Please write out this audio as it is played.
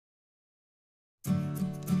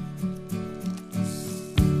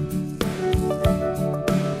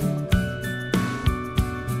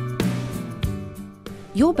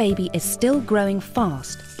Your baby is still growing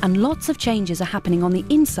fast, and lots of changes are happening on the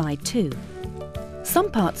inside too.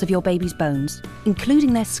 Some parts of your baby's bones,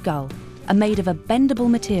 including their skull, are made of a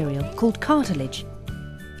bendable material called cartilage.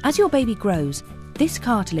 As your baby grows, this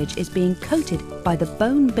cartilage is being coated by the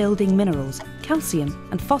bone-building minerals calcium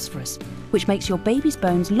and phosphorus, which makes your baby's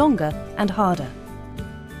bones longer and harder.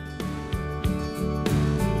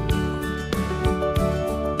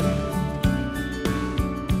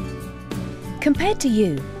 Compared to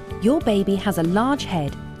you, your baby has a large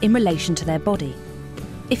head in relation to their body.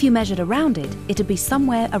 If you measured around it, it'd be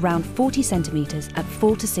somewhere around 40 centimetres at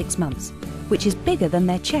 4 to 6 months, which is bigger than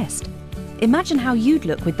their chest. Imagine how you'd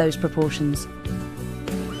look with those proportions.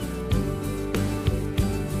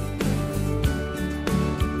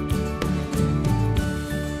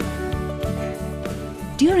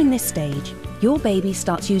 During this stage, your baby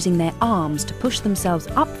starts using their arms to push themselves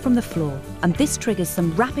up from the floor, and this triggers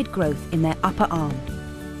some rapid growth in their upper arm.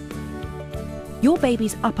 Your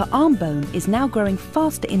baby's upper arm bone is now growing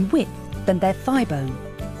faster in width than their thigh bone.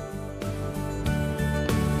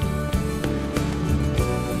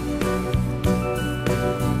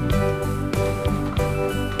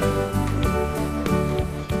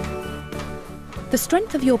 The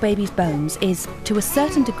strength of your baby's bones is, to a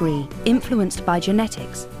certain degree, influenced by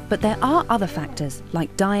genetics, but there are other factors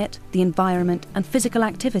like diet, the environment, and physical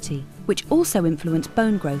activity, which also influence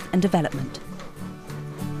bone growth and development.